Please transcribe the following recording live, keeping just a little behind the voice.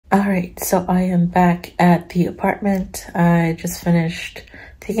Alright, so I am back at the apartment. I just finished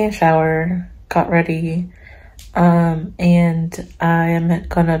taking a shower, got ready, and I am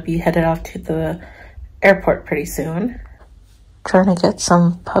gonna be headed off to the airport pretty soon. Trying to get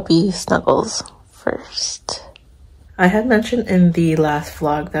some puppy snuggles first. I had mentioned in the last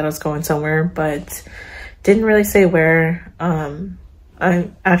vlog that I was going somewhere, but didn't really say where.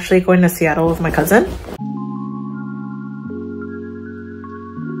 I'm actually going to Seattle with my cousin.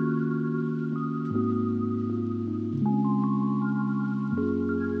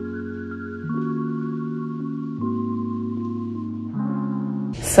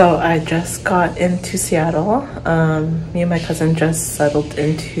 So I just got into Seattle. Me and my cousin just settled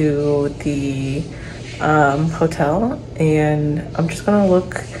into the hotel, and I'm just gonna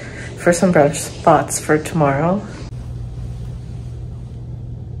look for some brunch spots for tomorrow.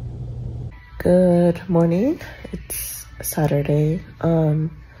 Good morning. It's Saturday.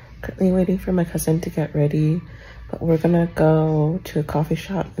 Currently waiting for my cousin to get ready, but we're gonna go to a coffee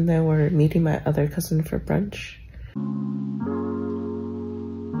shop and then we're meeting my other cousin for brunch.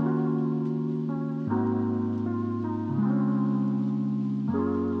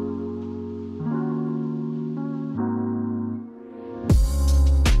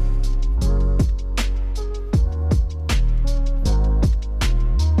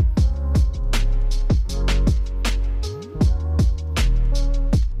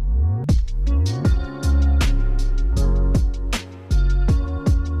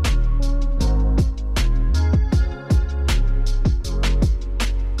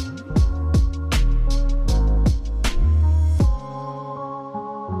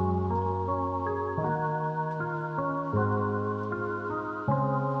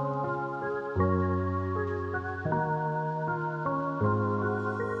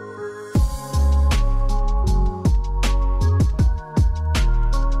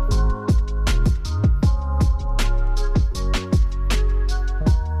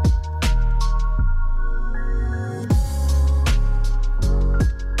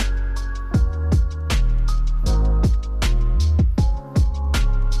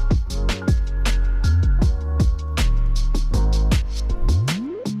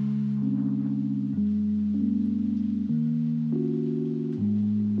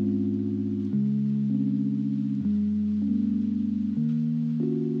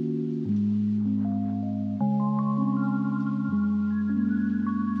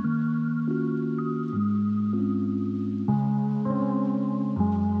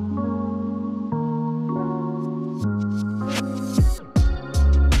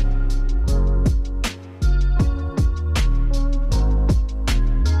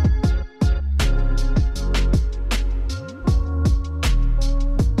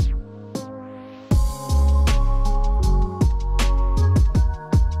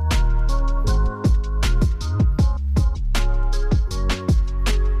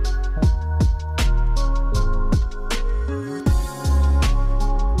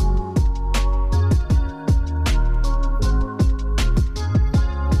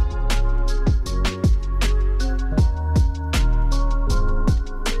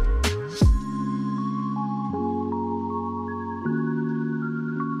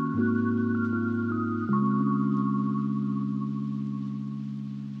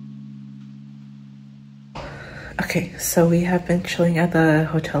 Okay, so we have been chilling at the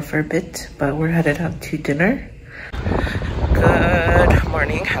hotel for a bit, but we're headed out to dinner. Good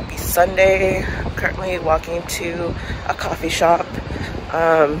morning, happy Sunday. I'm currently walking to a coffee shop.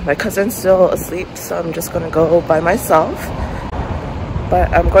 My cousin's still asleep, so I'm just gonna go by myself. But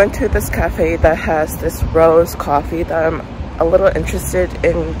I'm going to this cafe that has this rose coffee that I'm a little interested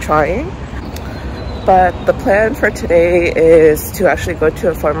in trying. But the plan for today is to actually go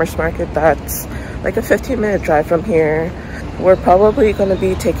to a farmer's market that's like a 15-minute drive from here. We're probably going to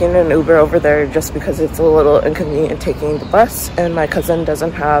be taking an Uber over there just because it's a little inconvenient taking the bus, and my cousin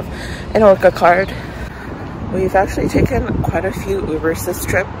doesn't have an Orca card. We've actually taken quite a few Ubers this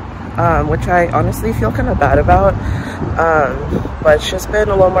trip, which I honestly feel kind of bad about, but it's just been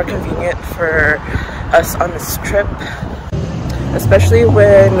a little more convenient for us on this trip, especially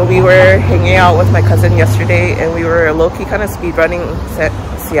when we were hanging out with my cousin yesterday and we were low-key kind of speed running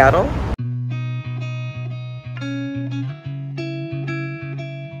Seattle.